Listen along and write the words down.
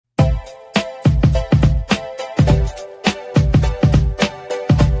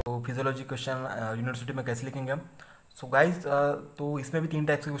Physiology question university में कैसे लिखेंगे हम। सो गाइज तो इसमें भी 3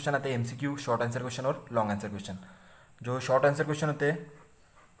 टाइप्स के क्वेश्चन आते हैं, एमसीक्यू, शॉर्ट आंसर क्वेश्चन और लॉन्ग आंसर क्वेश्चन। जो शॉर्ट आंसर क्वेश्चन होते हैं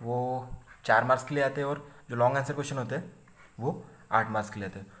वो 4 मार्क्स के लिए आते हैं और जो लॉन्ग आंसर क्वेश्चन होते हैं वो 8 मार्क्स के लिए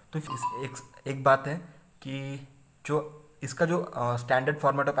आते हैं। तो एक बात है कि जो इसका जो स्टैंडर्ड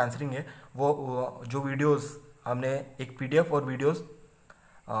फॉर्मेट ऑफ आंसरिंग है वो जो वीडियोस हमने एक पीडीएफ और वीडियोस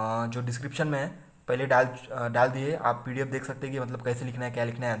जो डिस्क्रिप्शन में है पहले डाल दिए, आप पीडीएफ देख सकते हैं कि मतलब कैसे लिखना है, क्या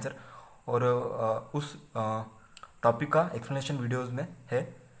लिखना है आंसर, और उस टॉपिक का एक्सप्लेनेशन वीडियोस में है।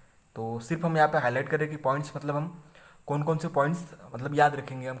 तो सिर्फ हम यहाँ पे हाईलाइट करें कि पॉइंट्स, मतलब हम कौन कौन से पॉइंट्स मतलब याद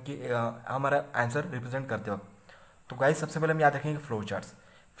रखेंगे हम कि हमारा आंसर रिप्रेजेंट करते वक्त। तो गाइस सबसे पहले हम याद रखेंगे फ्लो चार्ट्स।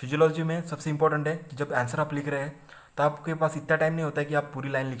 फिजियोलॉजी में सबसे इंपॉर्टेंट है कि जब आंसर आप लिख रहे हैं तो आपके पास इतना टाइम नहीं होता है कि आप पूरी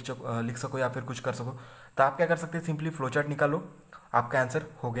लाइन लिख सको या फिर कुछ कर सको। तो आप क्या कर सकते हैं, सिंपली फ्लो चार्ट निकालो, आपका आंसर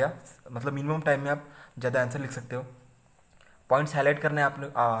हो गया। मतलब मिनिमम टाइम में आप ज़्यादा आंसर लिख सकते हो। पॉइंट्स हाईलाइट करने हैं आपने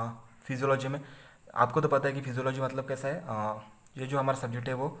फिजियोलॉजी में। आपको तो पता है कि फिजियोलॉजी मतलब कैसा है, ये जो हमारा सब्जेक्ट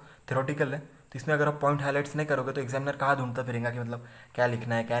है वो थ्योरेटिकल है। तो इसमें अगर आप पॉइंट हाईलाइट्स नहीं करोगे तो एग्जामिनर कहाँ ढूंढता फिरेगा कि मतलब क्या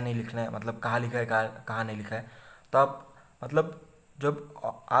लिखना है क्या नहीं लिखना है, मतलब कहाँ लिखा है कहाँ नहीं लिखा है। तो आप मतलब जब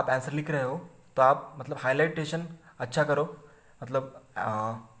आप आंसर लिख रहे हो तो आप मतलब हाईलाइटेशन अच्छा करो, मतलब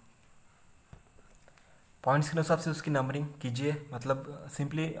पॉइंट्स के हिसाब से उसकी नंबरिंग कीजिए। मतलब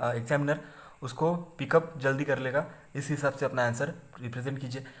सिंपली एग्जामिनर उसको पिकअप जल्दी कर लेगा, इस हिसाब से अपना आंसर रिप्रेजेंट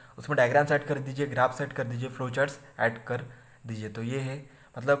कीजिए। उसमें डायग्राम्स ऐड कर दीजिए, ग्राफ्स ऐड कर दीजिए, फ्लो चार्ट्स ऐड कर दीजिए। तो ये है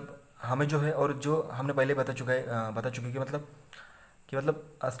मतलब हमें जो है, और जो हमने पहले बता चुके हैं कि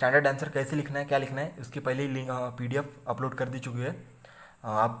मतलब स्टैंडर्ड आंसर कैसे लिखना है क्या लिखना है, उसकी पहले ही पीडीएफ अपलोड कर दी चुकी है।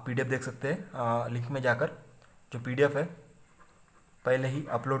 आप पीडीएफ देख सकते हैं लिंक में जाकर। जो पीडीएफ है पहले ही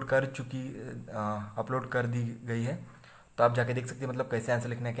अपलोड कर दी गई है, तो आप जाके देख सकते हैं मतलब कैसे आंसर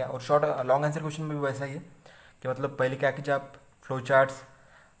लिखना है क्या। और लॉन्ग आंसर क्वेश्चन में भी वैसा ही है कि मतलब पहले क्या कीजिए, आप फ्लो चार्ट्स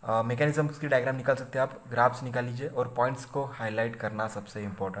मैकेनिज्म्स की डायग्राम निकाल सकते हैं, आप ग्राफ्स निकाल लीजिए और पॉइंट्स को हाईलाइट करना सबसे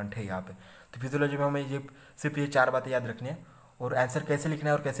इंपॉर्टेंट है यहाँ पे। तो फिजियोलॉजी में हमें ये सिर्फ ये 4 बातें याद रखनी है। और आंसर कैसे लिखना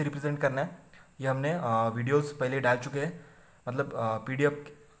है और कैसे रिप्रेजेंट करना है ये हमने वीडियोस पहले डाल चुके हैं। मतलब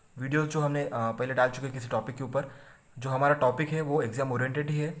पीडीएफ वीडियोस जो हमने पहले डाल चुके हैं किसी टॉपिक के ऊपर। जो हमारा टॉपिक है वो एग्ज़ाम ओरिएंटेड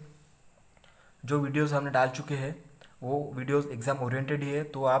ही है। जो वीडियोस हमने डाल चुके हैं वो वीडियोस एग्ज़ाम ओरिएंटेड ही है।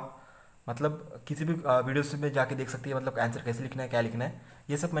 तो आप मतलब किसी भी वीडियोस में जाके देख सकते हैं मतलब आंसर कैसे लिखना है क्या लिखना है।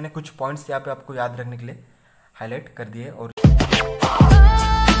 ये सब मैंने कुछ पॉइंट्स यहाँ पे आपको याद रखने के लिए हाईलाइट कर दिए। और